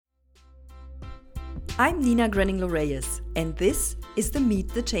I'm Nina Grenning-Loreyes, and this is the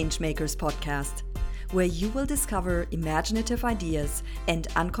Meet the Changemakers podcast, where you will discover imaginative ideas and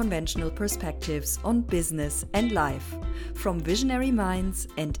unconventional perspectives on business and life from visionary minds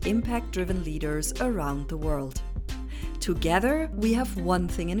and impact-driven leaders around the world. Together, we have one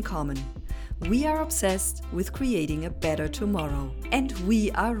thing in common. We are obsessed with creating a better tomorrow, and we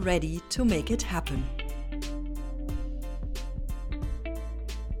are ready to make it happen.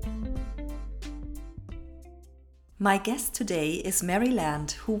 My guest today is Mary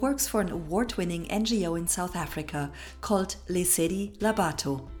Land, who works for an award-winning NGO in South Africa called Lesedi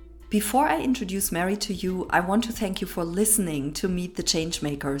Labato. Before I introduce Mary to you, I want to thank you for listening to Meet the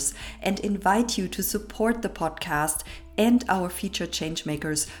Changemakers and invite you to support the podcast and our featured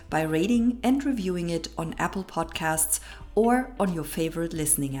Changemakers by rating and reviewing it on Apple Podcasts or on your favorite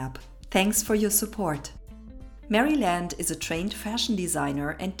listening app. Thanks for your support. Mary Land is a trained fashion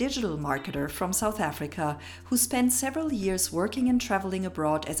designer and digital marketer from South Africa who spent several years working and traveling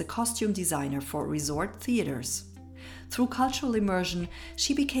abroad as a costume designer for resort theaters. Through cultural immersion,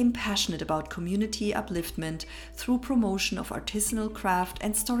 she became passionate about community upliftment through promotion of artisanal craft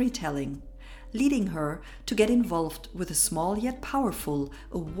and storytelling, leading her to get involved with a small yet powerful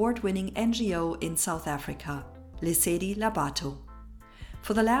award-winning NGO in South Africa, Lesedi Labato.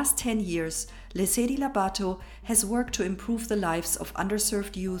 For the last 10 years, Lesedi Labato has worked to improve the lives of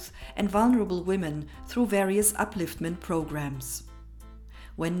underserved youth and vulnerable women through various upliftment programs.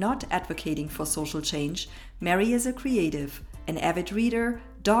 When not advocating for social change, Mary is a creative, an avid reader,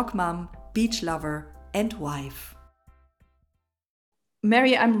 dog mom, beach lover, and wife.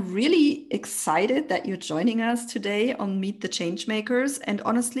 Mary, I'm really excited that you're joining us today on Meet the Changemakers. And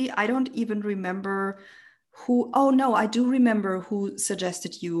honestly, I don't even remember I do remember who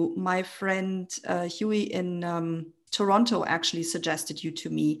suggested you. My friend Huey in Toronto actually suggested you to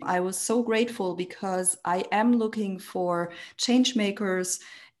me. I was so grateful because I am looking for change makers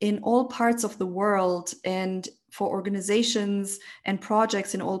in all parts of the world and for organizations and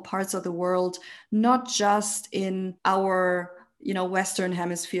projects in all parts of the world, not just in our Western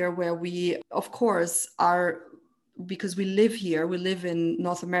hemisphere where we, of course, are, because we live here. We live in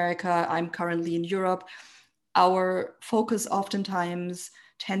North America. I'm currently in Europe. Our focus oftentimes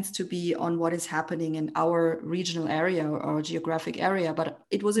tends to be on what is happening in our regional area or geographic area. But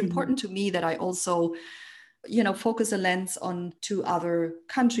it was important to me that I also, focus a lens on to other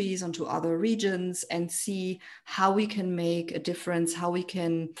countries, onto other regions, and see how we can make a difference, how we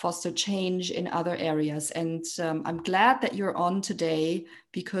can foster change in other areas. And I'm glad that you're on today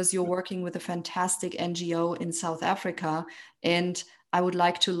because you're working with a fantastic NGO in South Africa. And I would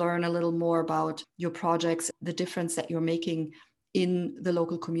like to learn a little more about your projects, the difference that you're making in the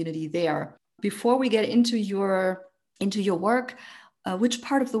local community there. Before we get into your work, which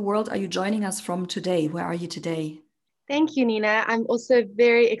part of the world are you joining us from today? Where are you today? Thank you, Nina. I'm also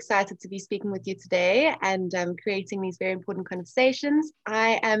very excited to be speaking with you today and creating these very important conversations.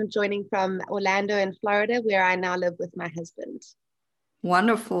 I am joining from Orlando in Florida, where I now live with my husband.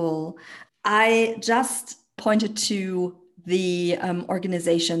 Wonderful. I just pointed to the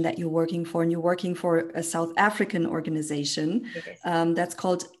organization that you're working for, and you're working for a South African organization. Yes. That's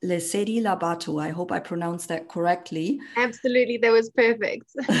called Lesedi Labato. I hope I pronounced that correctly. Absolutely, that was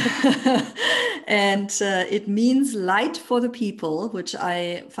perfect. And it means light for the people, which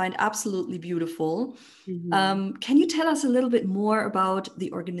I find absolutely beautiful. Can you tell us a little bit more about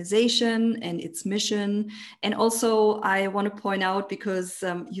the organization and its mission? And also, I want to point out, because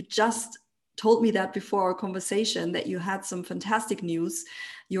you just told me that before our conversation, that you had some fantastic news.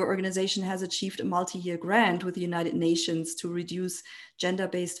 Your organization has achieved a multi-year grant with the United Nations to reduce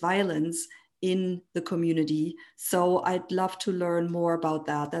gender-based violence in the community. So I'd love to learn more about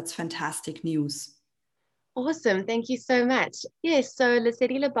that. That's fantastic news. Awesome. Thank you so much. Yes, so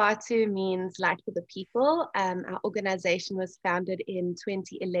Lesedi Labato means light for the people. Our organization was founded in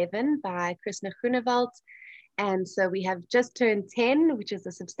 2011 by Krishna Groenewald. And so we have just turned 10, which is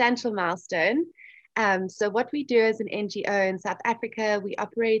a substantial milestone. So what we do as an NGO in South Africa, we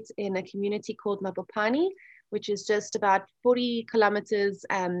operate in a community called Mabopane, which is just about 40 kilometers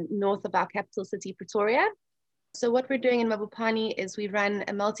north of our capital city, Pretoria. So what we're doing in Mabopane is we run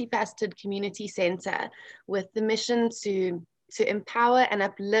a multifaceted community center with the mission to empower and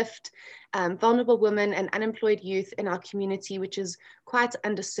uplift vulnerable women and unemployed youth in our community, which is quite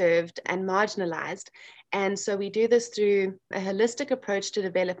underserved and marginalized. And so we do this through a holistic approach to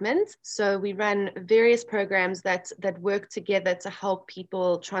development. So we run various programs that work together to help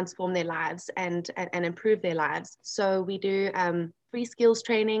people transform their lives and improve their lives. So we do free skills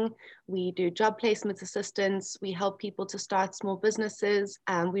training, we do job placement assistance, we help people to start small businesses,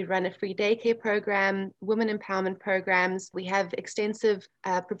 we run a free daycare program, women empowerment programs, we have extensive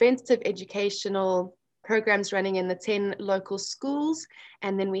preventative educational programs running in the 10 local schools.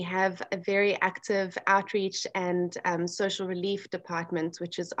 And then we have a very active outreach and social relief department,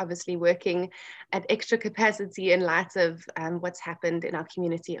 which is obviously working at extra capacity in light of what's happened in our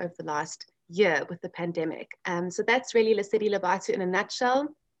community over the last year with the pandemic. So that's really Lesedi Lobatu in a nutshell.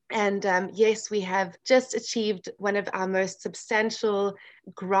 And yes, we have just achieved one of our most substantial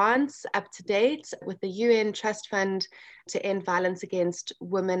grants up to date with the UN Trust Fund to End Violence Against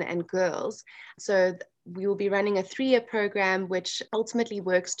Women and Girls. So we will be running a 3-year program which ultimately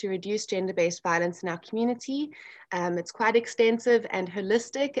works to reduce gender-based violence in our community. It's quite extensive and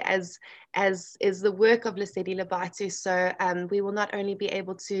holistic, as is the work of Lesedi Lobatu. So we will not only be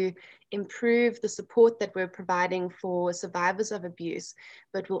able to improve the support that we're providing for survivors of abuse,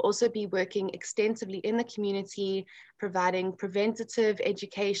 but we'll also be working extensively in the community, providing preventative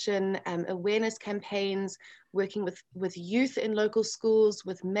education, awareness campaigns, working with youth in local schools,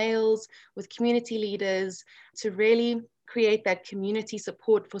 with males, with community leaders, to really create that community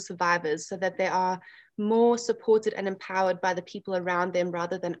support for survivors so that they are more supported and empowered by the people around them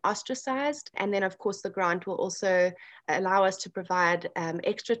rather than ostracized. And then, of course, the grant will also allow us to provide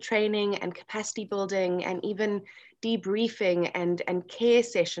extra training and capacity building and even debriefing and care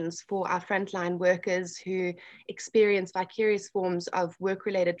sessions for our frontline workers who experience vicarious forms of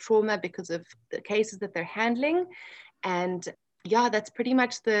work-related trauma because of the cases that they're handling. And yeah, that's pretty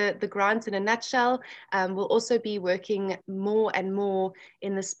much the grant in a nutshell. We'll also be working more and more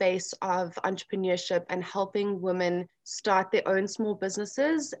in the space of entrepreneurship and helping women start their own small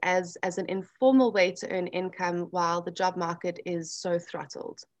businesses as an informal way to earn income while the job market is so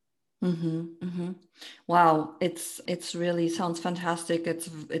throttled. Mm-hmm, mm-hmm. Wow, it's really sounds fantastic.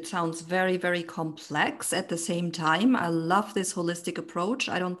 It sounds very, very complex at the same time. I love this holistic approach.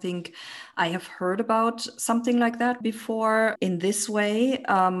 I don't think I have heard about something like that before in this way,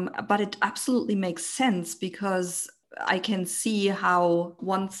 but it absolutely makes sense because I can see how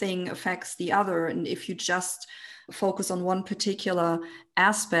one thing affects the other, and if you just focus on one particular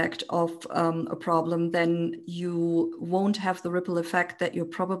aspect of a problem, then you won't have the ripple effect that you're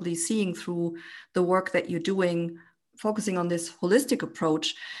probably seeing through the work that you're doing, focusing on this holistic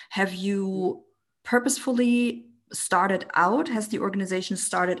approach. Have you purposefully started out? Has the organization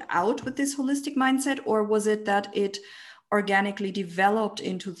started out with this holistic mindset, or was it that it organically developed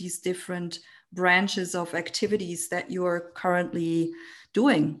into these different branches of activities that you're currently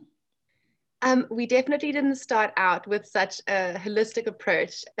doing? We definitely didn't start out with such a holistic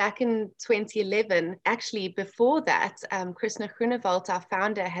approach. Back in 2011, actually before that, Krishna Groenewald, our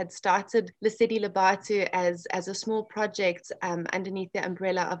founder, had started Lesedi Lobatu as a small project underneath the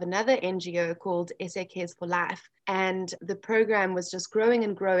umbrella of another NGO called SA Cares for Life. And the program was just growing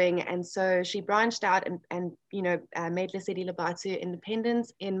and growing. And so she branched out and made Lesedi Lobatu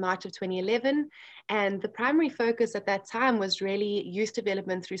independent in March of 2011. And the primary focus at that time was really youth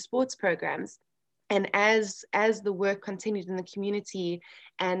development through sports programs. And as the work continued in the community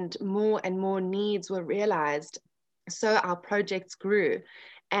and more needs were realized, so our projects grew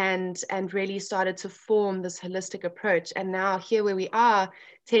and really started to form this holistic approach. And now here where we are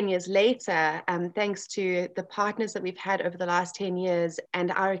 10 years later, thanks to the partners that we've had over the last 10 years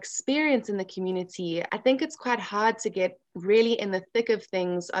and our experience in the community, I think it's quite hard to get really in the thick of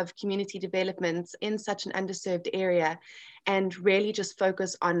things of community development in such an underserved area and really just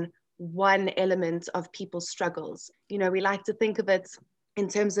focus on one element of people's struggles. You know, we like to think of it in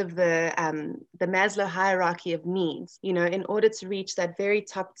terms of the Maslow hierarchy of needs. You know, in order to reach that very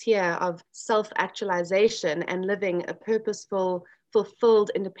top tier of self-actualization and living a purposeful,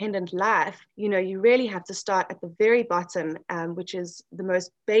 fulfilled, independent life, you know, you really have to start at the very bottom, which is the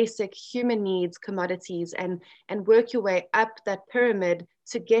most basic human needs, commodities, and work your way up that pyramid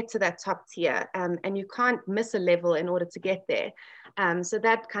to get to that top tier. And you can't miss a level in order to get there. So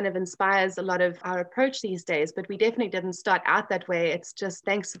that kind of inspires a lot of our approach these days, but we definitely didn't start out that way. It's just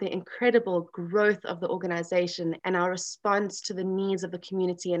thanks to the incredible growth of the organization and our response to the needs of the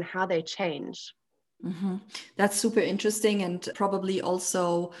community and how they change. Mm-hmm. That's super interesting, and probably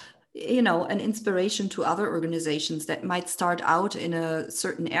also, you know, an inspiration to other organizations that might start out in a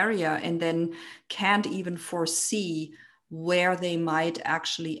certain area and then can't even foresee where they might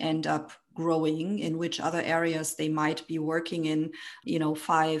actually end up growing, in which other areas they might be working in,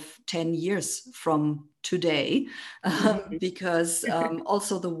 5-10 years from today, because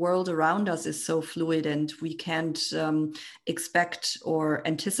also the world around us is so fluid, and we can't expect or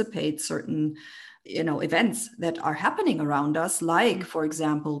anticipate certain events that are happening around us, like, for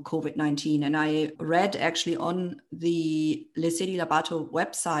example, COVID-19. And I read actually on the Lesedi Labato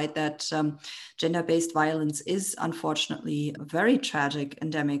website that gender-based violence is unfortunately a very tragic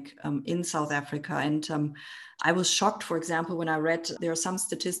endemic in South Africa. And I was shocked, for example, when I read there are some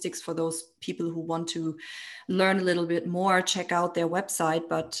statistics for those people who want to learn a little bit more, check out their website.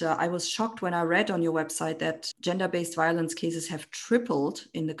 But I was shocked when I read on your website that gender-based violence cases have tripled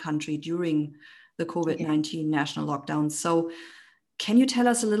in the country during the COVID-19 national lockdown. So can you tell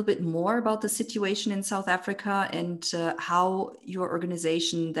us a little bit more about the situation in South Africa and how your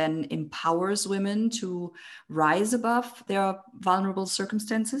organization then empowers women to rise above their vulnerable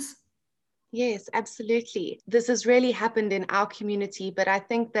circumstances? Yes, absolutely. This has really happened in our community, but I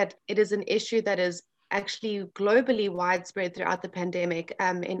think that it is an issue that is actually globally widespread throughout the pandemic,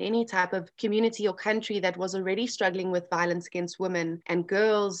 in any type of community or country that was already struggling with violence against women and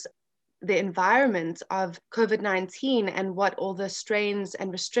girls. The environment of COVID-19 and what all the strains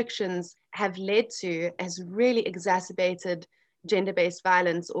and restrictions have led to has really exacerbated gender-based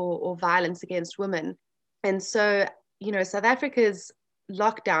violence or violence against women. And so, South Africa's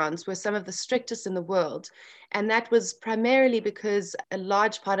lockdowns were some of the strictest in the world. And that was primarily because a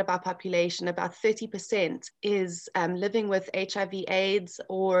large part of our population, about 30%, is living with HIV/AIDS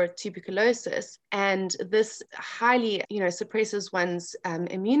or tuberculosis. And this highly, suppresses one's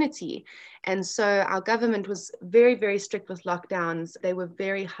immunity. And so our government was very, very strict with lockdowns. They were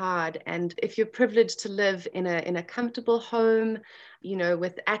very hard. And if you're privileged to live in a comfortable home,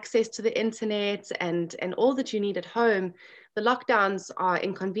 with access to the internet and all that you need at home, the lockdowns are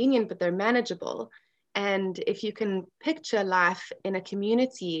inconvenient, but they're manageable. And if you can picture life in a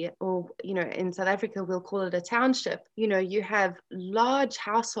community, or, in South Africa, we'll call it a township, you have large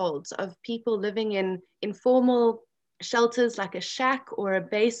households of people living in informal shelters like a shack or a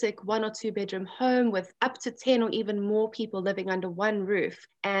basic 1 or 2 bedroom home with up to 10 or even more people living under one roof.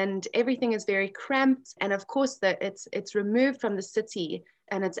 And everything is very cramped. And of course, it's removed from the city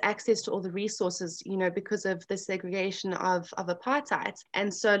and its access to all the resources, because of the segregation of apartheid.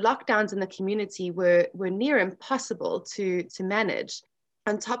 And so lockdowns in the community were near impossible to manage.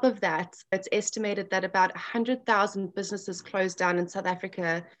 On top of that, it's estimated that about 100,000 businesses closed down in South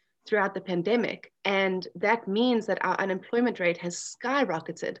Africa throughout the pandemic. And that means that our unemployment rate has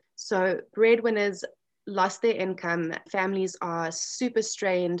skyrocketed. So breadwinners lost their income, families are super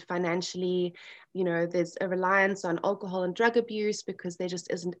strained financially. There's a reliance on alcohol and drug abuse because there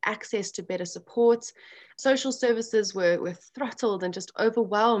just isn't access to better support. Social services were throttled and just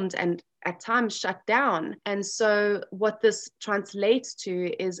overwhelmed and at times shut down. And so what this translates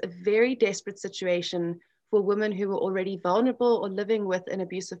to is a very desperate situation for women who were already vulnerable or living with an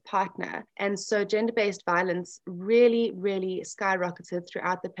abusive partner. And so gender-based violence really, really skyrocketed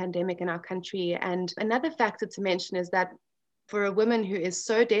throughout the pandemic in our country. And another factor to mention is that for a woman who is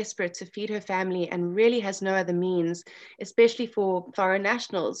so desperate to feed her family and really has no other means, especially for foreign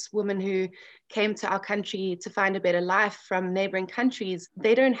nationals, women who came to our country to find a better life from neighboring countries,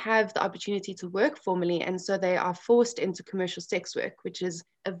 they don't have the opportunity to work formally. And so they are forced into commercial sex work, which is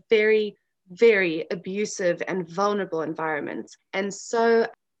a very abusive and vulnerable environment. And so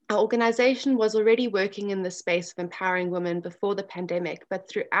our organization was already working in the space of empowering women before the pandemic, but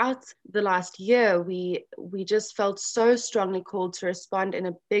throughout the last year, we just felt so strongly called to respond in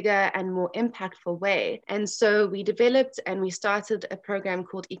a bigger and more impactful way. And so we developed and we started a program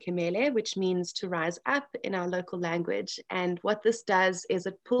called Ikemele, which means to rise up in our local language. And what this does is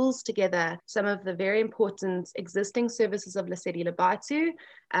it pulls together some of the very important existing services of Lesedi Labato,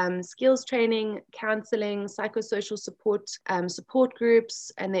 skills training, counseling, psychosocial support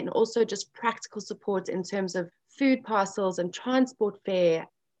groups, and then also just practical support in terms of food parcels and transport fare.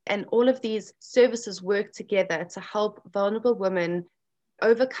 And all of these services work together to help vulnerable women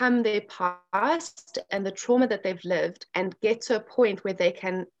overcome their past and the trauma that they've lived and get to a point where they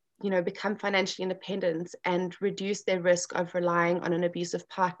can become financially independent and reduce their risk of relying on an abusive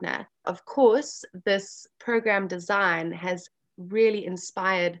partner. Of course, this program design has really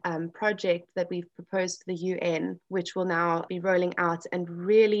inspired project that we've proposed to the UN, which will now be rolling out and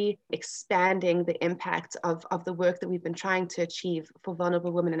really expanding the impact of the work that we've been trying to achieve for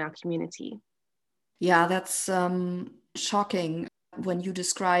vulnerable women in our community. Yeah, that's shocking when you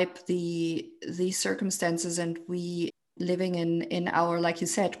describe the circumstances, and we living in our, like you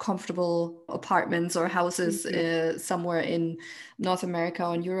said, comfortable apartments or houses somewhere in North America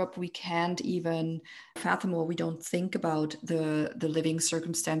or in Europe, we can't even fathom, or we don't think about the living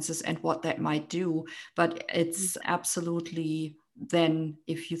circumstances and what that might do. But it's absolutely, then,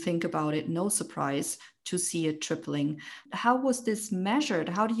 if you think about it, no surprise to see it tripling. How was this measured?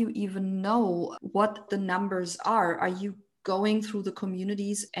 How do you even know what the numbers are? Are you going through the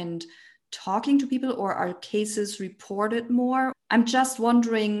communities and talking to people, or are cases reported more? I'm just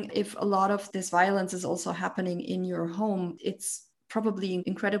wondering if a lot of this violence is also happening in your home. It's probably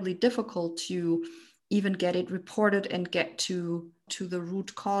incredibly difficult to even get it reported and get to the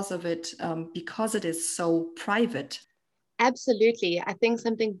root cause of it, because it is so private. Absolutely. I think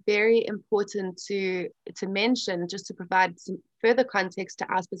something very important to mention, just to provide some further context to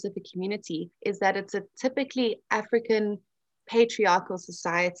our specific community, is that it's a typically African patriarchal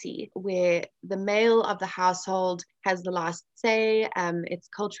society where the male of the household has the last say. It's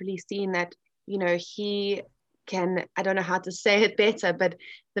culturally seen that, he can, I don't know how to say it better, but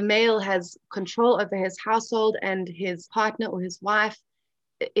the male has control over his household, and his partner or his wife,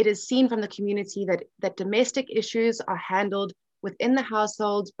 it is seen from the community that domestic issues are handled within the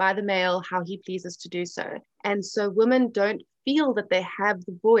household by the male, how he pleases to do so. And so women don't feel that they have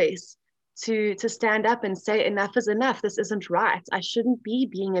the voice to stand up and say, enough is enough, this isn't right, I shouldn't be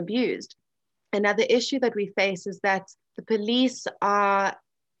being abused. Another issue that we face is that the police are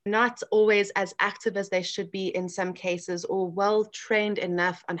not always as active as they should be in some cases, or well trained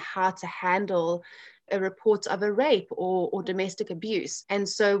enough on how to handle a report of a rape or domestic abuse. And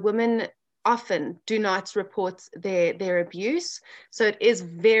so women often do not report their abuse. So it is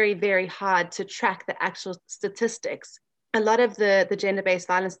very, very hard to track the actual statistics. A lot of the gender-based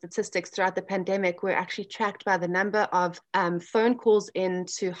violence statistics throughout the pandemic were actually tracked by the number of phone calls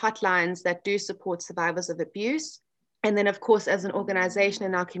into hotlines that do support survivors of abuse. And then, of course, as an organization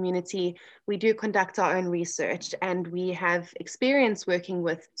in our community, we do conduct our own research, and we have experience working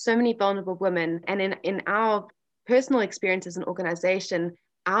with so many vulnerable women. And in our personal experience as an organization,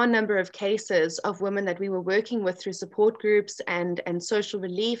 our number of cases of women that we were working with through support groups and social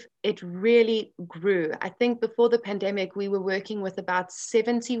relief, it really grew. I think before the pandemic, we were working with about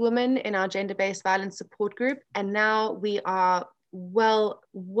 70 women in our gender-based violence support group. And now we are well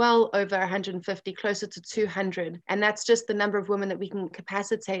over 150, closer to 200. And that's just the number of women that we can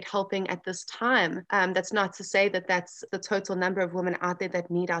capacitate helping at this time. That's not to say that that's the total number of women out there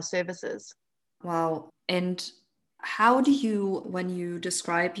that need our services. Wow. And how do you, when you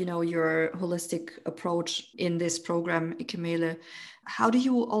describe, your holistic approach in this program, Ikemele, how do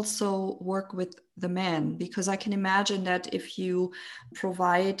you also work with the men? Because I can imagine that if you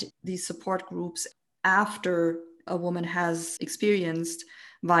provide these support groups after a woman has experienced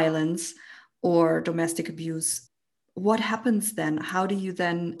violence or domestic abuse, what happens then? How do you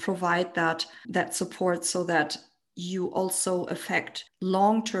then provide that support so that you also affect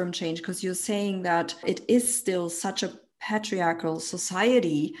long-term change? Because you're saying that it is still such a patriarchal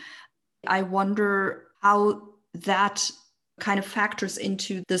society. I wonder how that kind of factors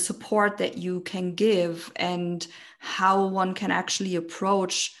into the support that you can give, and how one can actually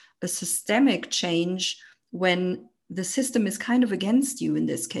approach a systemic change when the system is kind of against you in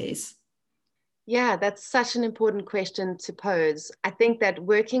this case. Yeah, that's such an important question to pose. I think that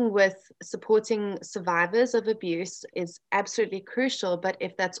working with supporting survivors of abuse is absolutely crucial, but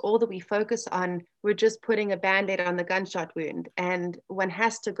if that's all that we focus on, we're just putting a Band-Aid on the gunshot wound. And one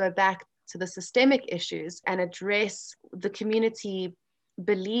has to go back to the systemic issues and address the community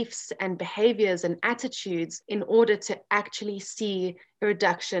beliefs and behaviors and attitudes in order to actually see a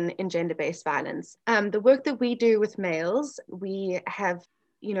reduction in gender-based violence. The work that we do with males, we have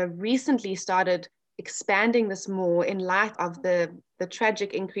recently started expanding this more in light of the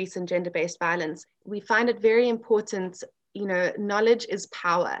tragic increase in gender-based violence. We find it very important, knowledge is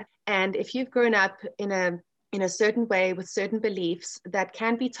power. And if you've grown up in a certain way with certain beliefs that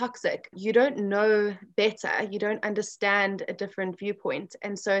can be toxic, you don't know better, you don't understand a different viewpoint.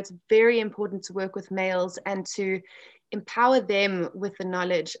 And so it's very important to work with males and to empower them with the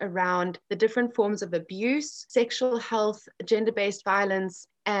knowledge around the different forms of abuse, sexual health, gender-based violence,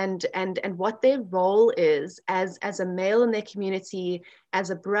 and what their role is as a male in their community, as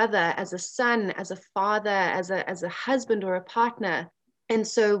a brother, as a son, as a father, as a husband or a partner. And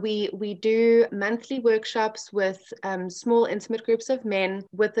so we do monthly workshops with small intimate groups of men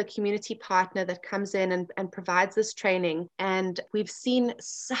with a community partner that comes in and provides this training. And we've seen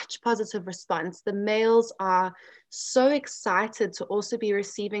such positive response. The males are so excited to also be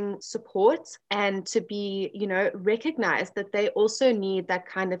receiving support and to be, recognized that they also need that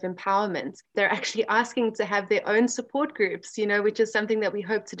kind of empowerment. They're actually asking to have their own support groups, which is something that we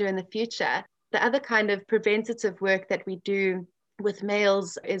hope to do in the future. The other kind of preventative work that we do with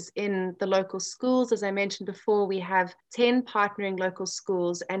males is in the local schools. As I mentioned before, we have 10 partnering local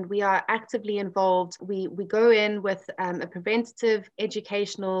schools, and we are actively involved. We go in with a preventative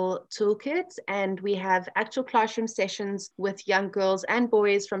educational toolkit, and we have actual classroom sessions with young girls and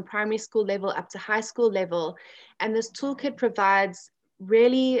boys from primary school level up to high school level. And this toolkit provides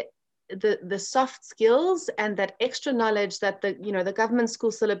really the soft skills and that extra knowledge that the government school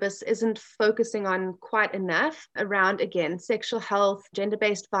syllabus isn't focusing on quite enough around, again, sexual health,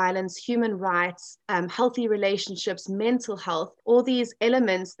 gender-based violence, human rights, healthy relationships, mental health, all these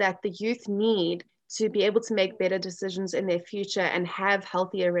elements that the youth need to be able to make better decisions in their future and have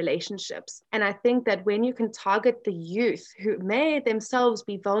healthier relationships. And I think that when you can target the youth who may themselves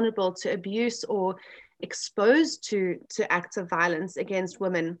be vulnerable to abuse or exposed to acts of violence against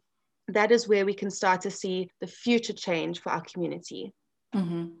women, that is where we can start to see the future change for our community.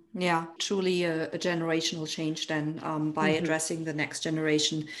 Mm-hmm. Yeah, truly a generational change then by Mm-hmm. addressing the next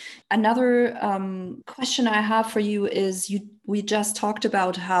generation. Another question I have for you is we just talked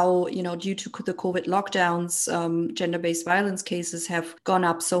about how, due to the COVID lockdowns, gender-based violence cases have gone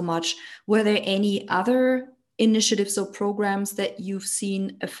up so much. Were there any other initiatives or programs that you've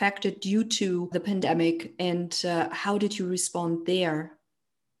seen affected due to the pandemic, and how did you respond there?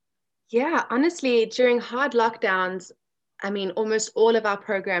 Yeah, honestly, during hard lockdowns, almost all of our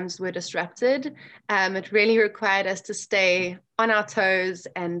programs were disrupted. It really required us to stay on our toes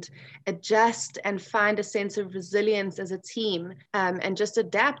and adjust and find a sense of resilience as a team, and just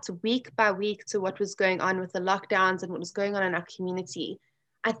adapt week by week to what was going on with the lockdowns and what was going on in our community.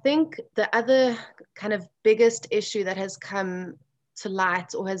 I think the other kind of biggest issue that has come to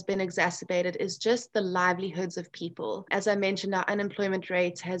light or has been exacerbated is just the livelihoods of people. As I mentioned, our unemployment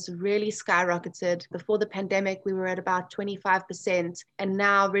rate has really skyrocketed. Before the pandemic, we were at about 25%, and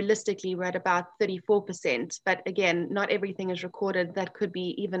now realistically, we're at about 34%. But again, not everything is recorded. That could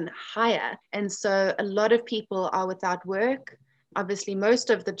be even higher. And so a lot of people are without work. Obviously, most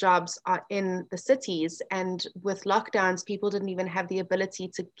of the jobs are in the cities, and with lockdowns, people didn't even have the ability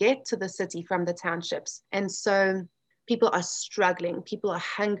to get to the city from the townships. And so people are struggling, people are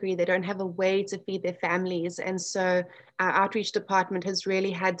hungry, they don't have a way to feed their families. And so our outreach department has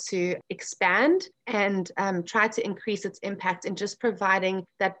really had to expand and try to increase its impact in just providing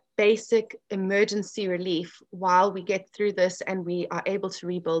that basic emergency relief while we get through this and we are able to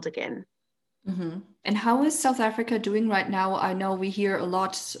rebuild again. Mm-hmm. And how is South Africa doing right now? I know we hear a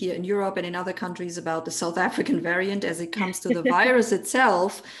lot here in Europe and in other countries about the South African variant as it comes to the virus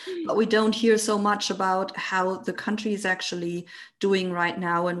itself, but we don't hear so much about how the country is actually doing right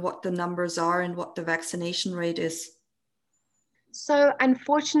now and what the numbers are and what the vaccination rate is. So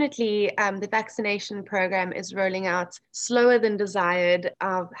unfortunately, the vaccination program is rolling out slower than desired.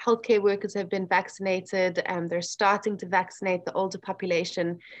 Our healthcare workers have been vaccinated. They're starting to vaccinate the older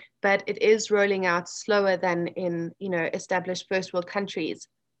population, but it is rolling out slower than in, established first world countries.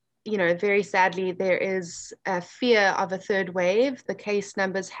 Very sadly, there is a fear of a third wave. The case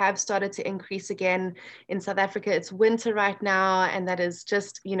numbers have started to increase again. In South Africa, it's winter right now, and that is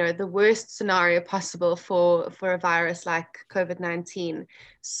just, the worst scenario possible for a virus like COVID-19.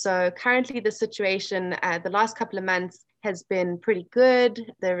 So currently the situation, the last couple of months has been pretty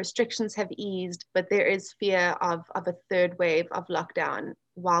good. The restrictions have eased, but there is fear of a third wave of lockdown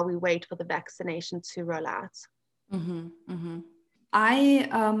while we wait for the vaccination to roll out. Mm-hmm, mm-hmm. I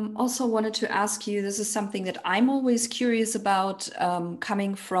also wanted to ask you, this is something that I'm always curious about,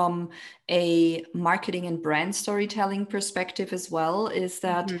 coming from a marketing and brand storytelling perspective as well, is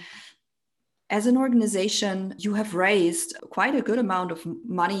that Mm-hmm. as an organization, you have raised quite a good amount of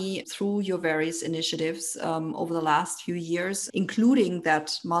money through your various initiatives over the last few years, including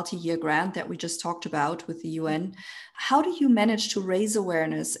that multi-year grant that we just talked about with the UN. How do you manage to raise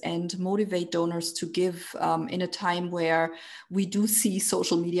awareness and motivate donors to give in a time where we do see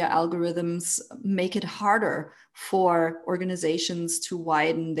social media algorithms make it harder for organizations to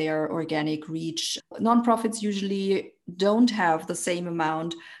widen their organic reach? Nonprofits usually don't have the same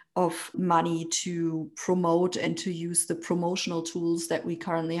amount of money to promote and to use the promotional tools that we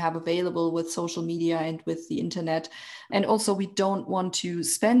currently have available with social media and with the internet. And also, we don't want to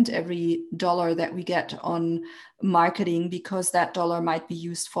spend every dollar that we get on marketing, because that dollar might be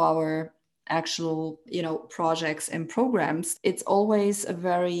used for our actual projects and programs. It's always a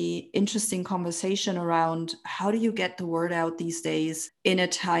very interesting conversation around how do you get the word out these days in a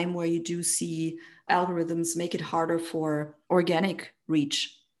time where you do see algorithms make it harder for organic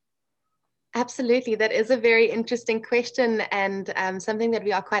reach. Absolutely. That is a very interesting question, and something that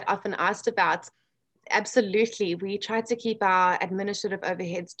we are quite often asked about. Absolutely. We try to keep our administrative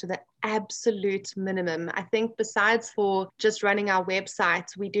overheads to the absolute minimum. I think besides for just running our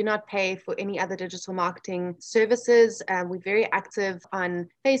website, we do not pay for any other digital marketing services. We're very active on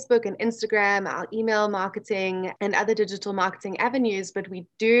Facebook and Instagram, our email marketing and other digital marketing avenues, but we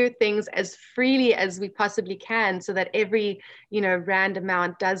do things as freely as we possibly can so that every, rand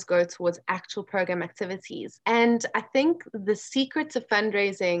amount does go towards actual program activities. And I think the secret to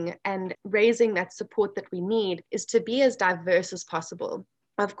fundraising and raising that support that we need is to be as diverse as possible.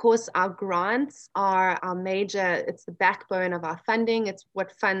 Of course, our grants are our major, it's the backbone of our funding. It's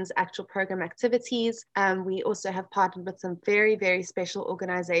what funds actual program activities. We also have partnered with some very, very special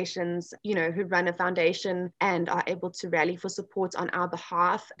organizations, who run a foundation and are able to rally for support on our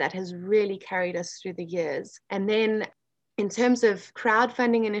behalf. That has really carried us through the years. And then in terms of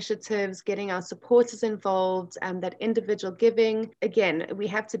crowdfunding initiatives, getting our supporters involved, that individual giving, again, we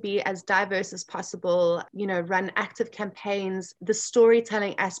have to be as diverse as possible, run active campaigns. The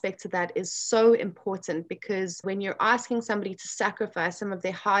storytelling aspect to that is so important, because when you're asking somebody to sacrifice some of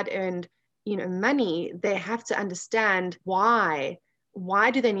their hard-earned, money, they have to understand why. Why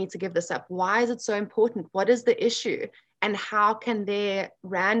do they need to give this up? Why is it so important? What is the issue? And how can their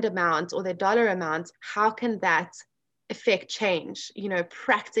rand amount or their dollar amount, how can that affect change,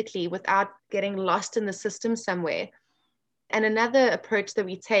 practically, without getting lost in the system somewhere? And another approach that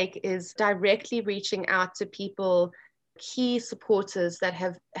we take is directly reaching out to people, key supporters that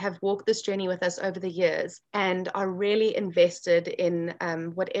have walked this journey with us over the years and are really invested in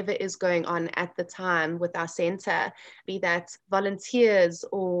whatever is going on at the time with our center, be that volunteers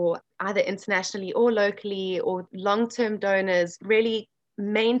or either internationally or locally, or long-term donors, really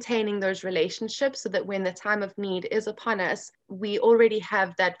maintaining those relationships so that when the time of need is upon us, we already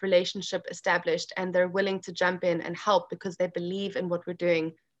have that relationship established and they're willing to jump in and help because they believe in what we're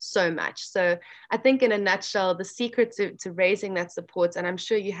doing so much. So I think in a nutshell, the secret to raising that support, and I'm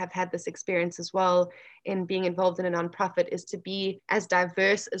sure you have had this experience as well in being involved in a nonprofit, is to be as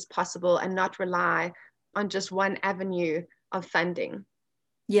diverse as possible and not rely on just one avenue of funding.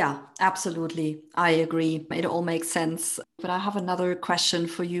 Yeah, absolutely. I agree. It all makes sense. But I have another question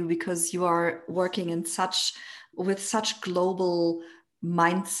for you, because you are working with such global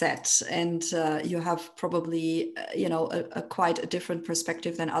mindset, and you have probably a quite a different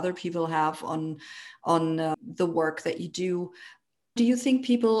perspective than other people have on the work that you do. Do you think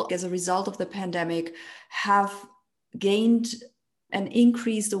people, as a result of the pandemic, have gained an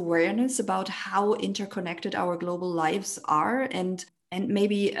increased awareness about how interconnected our global lives are, and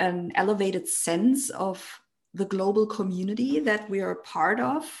maybe an elevated sense of the global community that we are part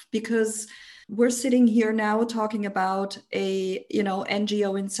of? Because we're sitting here now talking about a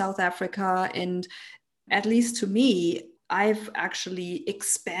NGO in South Africa, and at least to me, I've actually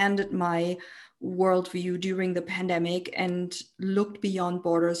expanded my worldview during the pandemic and looked beyond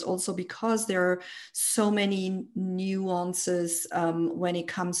borders, also because there are so many nuances when it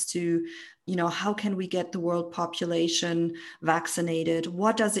comes to how can we get the world population vaccinated?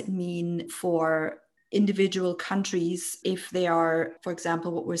 What does it mean for individual countries if they are, for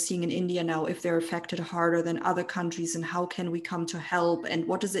example, what we're seeing in India now, if they're affected harder than other countries, and how can we come to help? And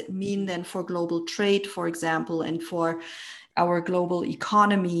what does it mean then for global trade, for example, and for our global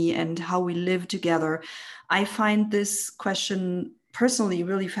economy and how we live together? I find this question personally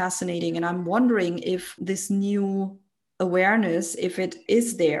really fascinating, and I'm wondering if this new awareness, if it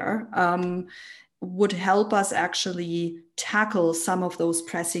is there, would help us actually tackle some of those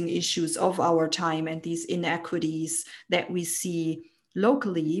pressing issues of our time and these inequities that we see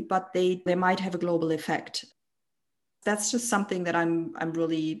locally, but they might have a global effect. That's just something that I'm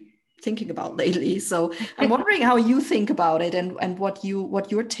really thinking about lately. So I'm wondering how you think about it, and what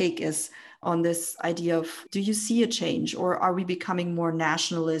your take is on this idea of, do you see a change, or are we becoming more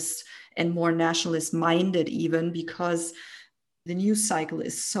nationalist and more nationalist minded, even because the news cycle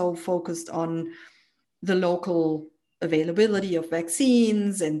is so focused on the local availability of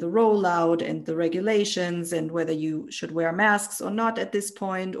vaccines and the rollout and the regulations, and whether you should wear masks or not at this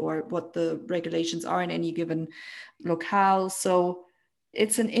point, or what the regulations are in any given locale. So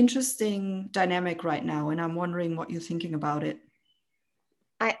It's an interesting dynamic right now, and I'm wondering what you're thinking about it.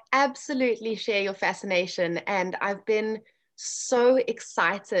 I absolutely share your fascination, and I've been so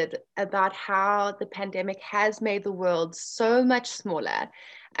excited about how the pandemic has made the world so much smaller.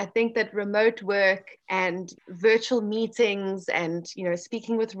 I think that remote work and virtual meetings and,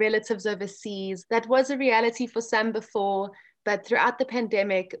 speaking with relatives overseas, that was a reality for some before, but throughout the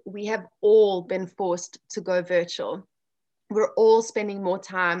pandemic, we have all been forced to go virtual. We're all spending more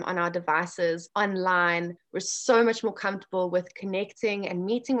time on our devices online. We're so much more comfortable with connecting and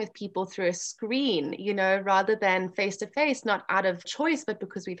meeting with people through a screen, rather than face to face, not out of choice, but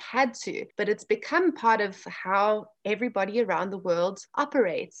because we've had to. But it's become part of how everybody around the world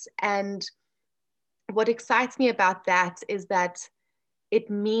operates. And what excites me about that is that it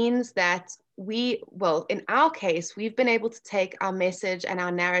means that in our case, we've been able to take our message and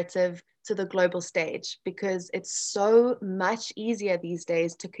our narrative to the global stage because it's so much easier these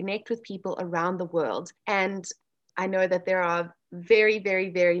days to connect with people around the world. And I know that there are very,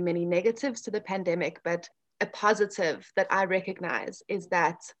 very, very many negatives to the pandemic, but a positive that I recognize is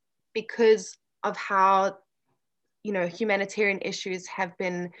that because of how humanitarian issues have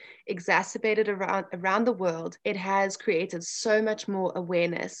been exacerbated around the world, it has created so much more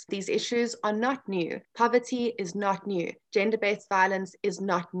awareness. These issues are not new. Poverty is not new. Gender-based violence is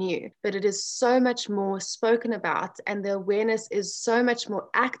not new, but it is so much more spoken about, and the awareness is so much more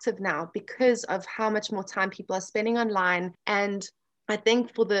active now because of how much more time people are spending online. And I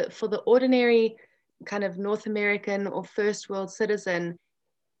think for the ordinary kind of North American or first world citizen,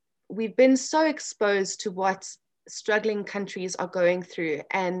 we've been so exposed to what struggling countries are going through.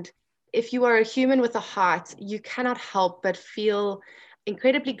 And if you are a human with a heart, you cannot help but feel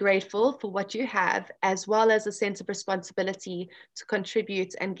incredibly grateful for what you have, as well as a sense of responsibility to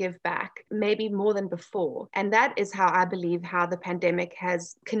contribute and give back, maybe more than before. And that is how I believe how the pandemic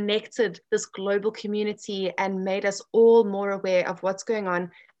has connected this global community and made us all more aware of what's going on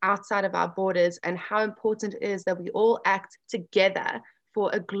outside of our borders and how important it is that we all act together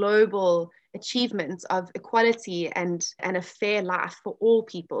for a global achievement of equality and a fair life for all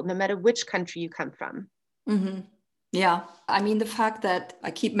people, no matter which country you come from. Mm-hmm. Yeah, I mean, the fact that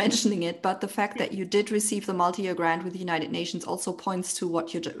I keep mentioning it, but the fact that you did receive the multi-year grant with the United Nations also points to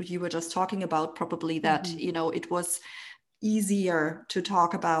what you were just talking about, probably that, it was easier to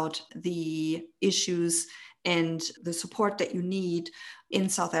talk about the issues and the support that you need in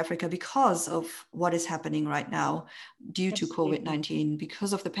South Africa because of what is happening right now due to COVID-19,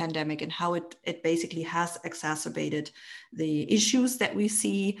 because of the pandemic and how it basically has exacerbated the issues that we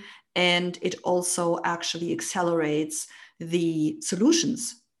see. And it also actually accelerates the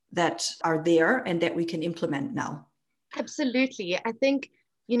solutions that are there and that we can implement now. Absolutely. I think,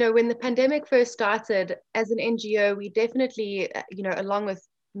 when the pandemic first started, as an NGO, we definitely, along with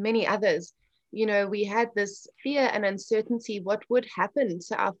many others, we had this fear and uncertainty what would happen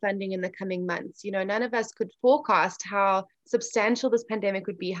to our funding in the coming months. None of us could forecast how substantial this pandemic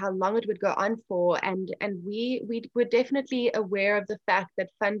would be, how long it would go on for. And we were definitely aware of the fact that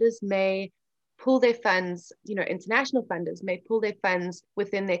funders may pull their funds, international funders may pull their funds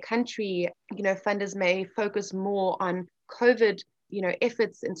within their country. Funders may focus more on COVID,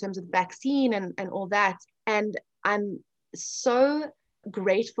 efforts in terms of vaccine and all that. And I'm so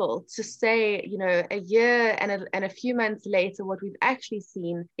grateful to say, a year and a few months later, what we've actually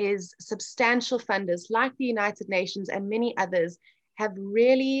seen is substantial funders like the United Nations and many others have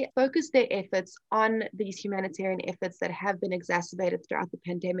really focused their efforts on these humanitarian efforts that have been exacerbated throughout the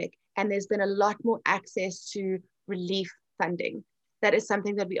pandemic. And there's been a lot more access to relief funding. That is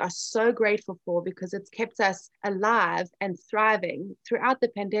something that we are so grateful for because it's kept us alive and thriving throughout the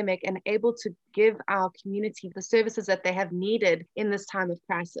pandemic and able to give our community the services that they have needed in this time of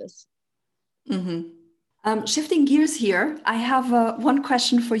crisis. Mm-hmm. Shifting gears here, I have one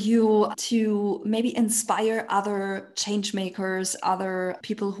question for you to maybe inspire other change makers, other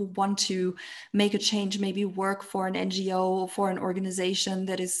people who want to make a change, maybe work for an NGO, for an organization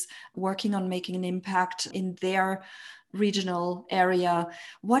that is working on making an impact in their regional area.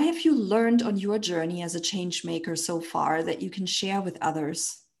 What have you learned on your journey as a change maker so far that you can share with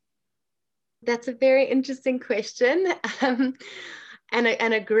others? That's a very interesting question and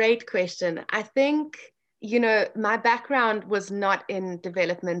a great question. I think, my background was not in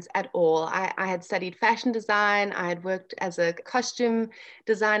development at all. I had studied fashion design. I had worked as a costume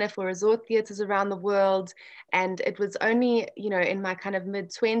designer for resort theaters around the world. And it was only, in my kind of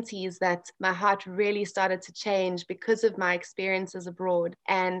mid-20s that my heart really started to change because of my experiences abroad.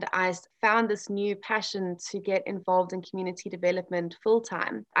 And I found this new passion to get involved in community development full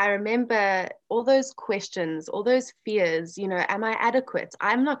time, I remember all those questions, all those fears, am I adequate?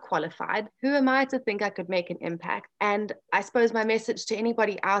 I'm not qualified. Who am I to think I could make an impact? And I suppose my message to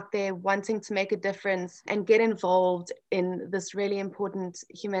anybody out there wanting to make a difference and get involved in this really important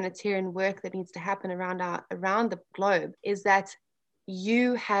humanitarian work that needs to happen around the globe is that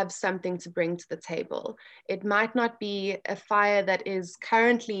you have something to bring to the table. It might not be a fire that is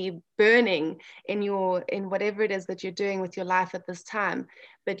currently burning in whatever it is that you're doing with your life at this time,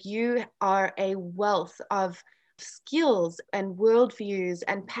 but you are a wealth of skills and worldviews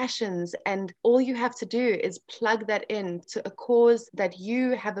and passions, and all you have to do is plug that in to a cause that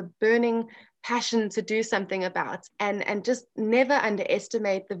you have a burning passion to do something about, and just never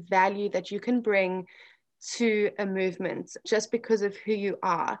underestimate the value that you can bring to a movement just because of who you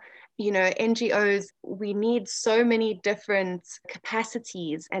are. NGOs, we need so many different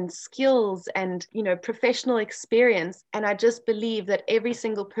capacities and skills and, professional experience. And I just believe that every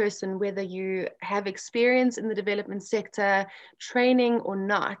single person, whether you have experience in the development sector, training or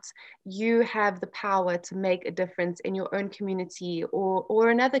not, you have the power to make a difference in your own community or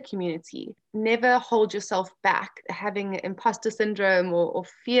another community. Never hold yourself back, having imposter syndrome or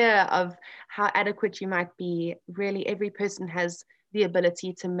fear of how adequate you might be. Really, every person has the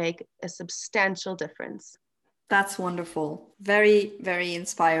ability to make a substantial difference. That's wonderful. Very, very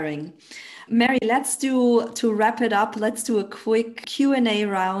inspiring. Mary, to wrap it up, let's do a quick Q&A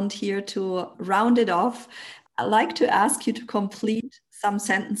round here to round it off. I'd like to ask you to complete some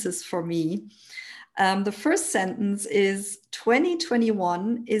sentences for me. The first sentence is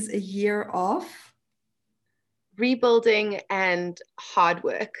 2021 is a year of rebuilding and hard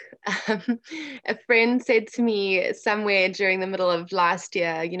work. A friend said to me somewhere during the middle of last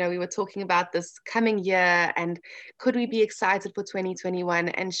year, we were talking about this coming year and could we be excited for 2021?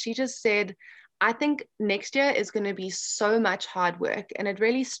 And she just said, I think next year is going to be so much hard work. And it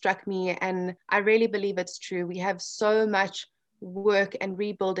really struck me. And I really believe it's true. We have so much work and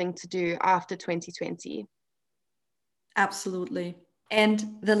rebuilding to do after 2020. Absolutely.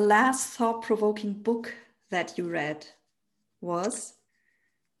 And the last thought-provoking book that you read was?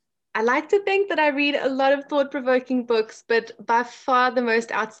 I like to think that I read a lot of thought-provoking books, but by far the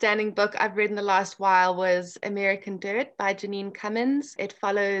most outstanding book I've read in the last while was American Dirt by Janine Cummins. It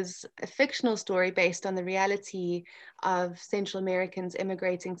follows a fictional story based on the reality of Central Americans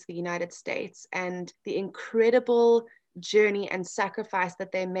immigrating to the United States and the incredible journey and sacrifice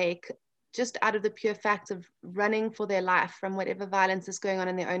that they make just out of the pure fact of running for their life from whatever violence is going on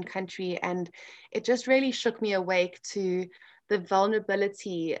in their own country. And it just really shook me awake to the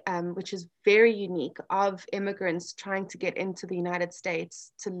vulnerability, which is very unique, of immigrants trying to get into the United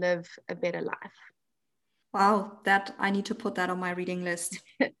States to live a better life. Wow, I need to put that on my reading list.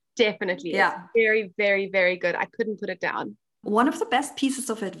 Definitely. Yeah. It's very, very, very good. I couldn't put it down. One of the best pieces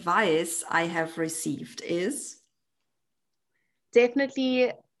of advice I have received is?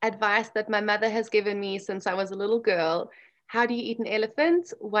 Definitely advice that my mother has given me since I was a little girl. How do you eat an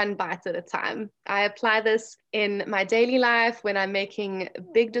elephant? One bite at a time. I apply this in my daily life when I'm making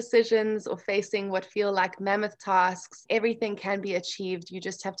big decisions or facing what feel like mammoth tasks. Everything can be achieved. You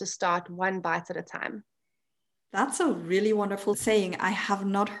just have to start one bite at a time. That's a really wonderful saying. I have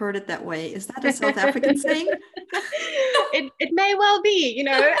not heard it that way. Is that a South African saying? It may well be,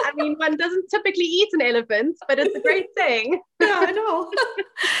 I mean, one doesn't typically eat an elephant, but it's a great saying. Yeah, I know.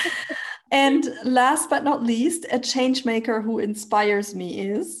 And last but not least, a change maker who inspires me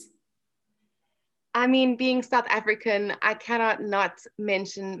is? I mean, being South African, I cannot not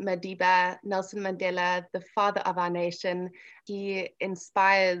mention Madiba, Nelson Mandela, the father of our nation. He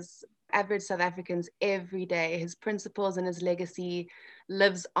inspires average South Africans every day. His principles and his legacy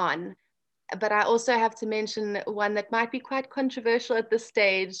lives on. But I also have to mention one that might be quite controversial at this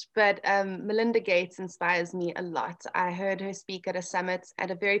stage, but Melinda Gates inspires me a lot. I heard her speak at a summit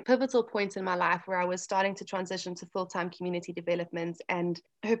at a very pivotal point in my life where I was starting to transition to full-time community development, and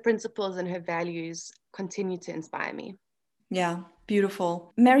her principles and her values continue to inspire me. Yeah,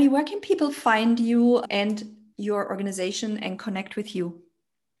 beautiful. Mary, where can people find you and your organization and connect with you?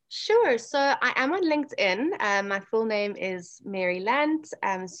 Sure. So I am on LinkedIn. My full name is Mary Lant,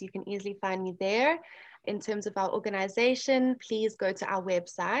 so you can easily find me there. In terms of our organization, please go to our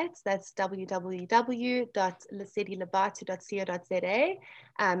website. That's www.lesedilebatu.co.za,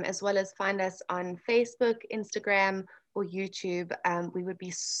 as well as find us on Facebook, Instagram, or YouTube. We would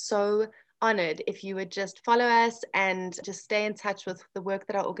be so honored if you would just follow us and just stay in touch with the work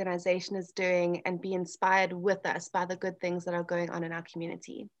that our organization is doing and be inspired with us by the good things that are going on in our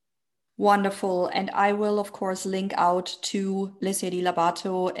community. Wonderful. And I will, of course, link out to Lesedi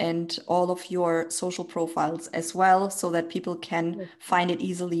Labato and all of your social profiles as well, so that people can find it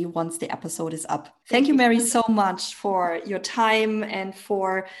easily once the episode is up. Thank you, Mary, so much for your time and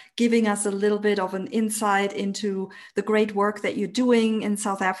for giving us a little bit of an insight into the great work that you're doing in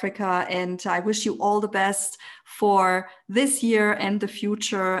South Africa. And I wish you all the best for this year and the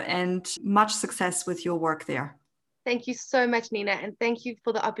future, and much success with your work there. Thank you so much, Nina, and thank you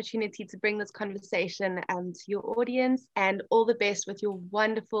for the opportunity to bring this conversation to your audience, and all the best with your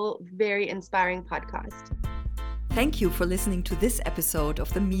wonderful, very inspiring podcast. Thank you for listening to this episode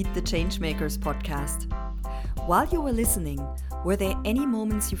of the Meet the Changemakers podcast. While you were listening, were there any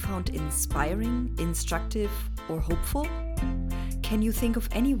moments you found inspiring, instructive, or hopeful? Can you think of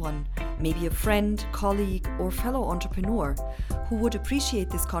anyone, maybe a friend, colleague, or fellow entrepreneur, who would appreciate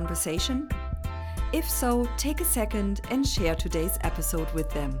this conversation? If so, take a second and share today's episode with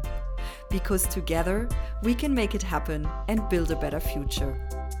them. Because together, we can make it happen and build a better future.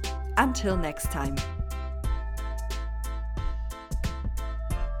 Until next time.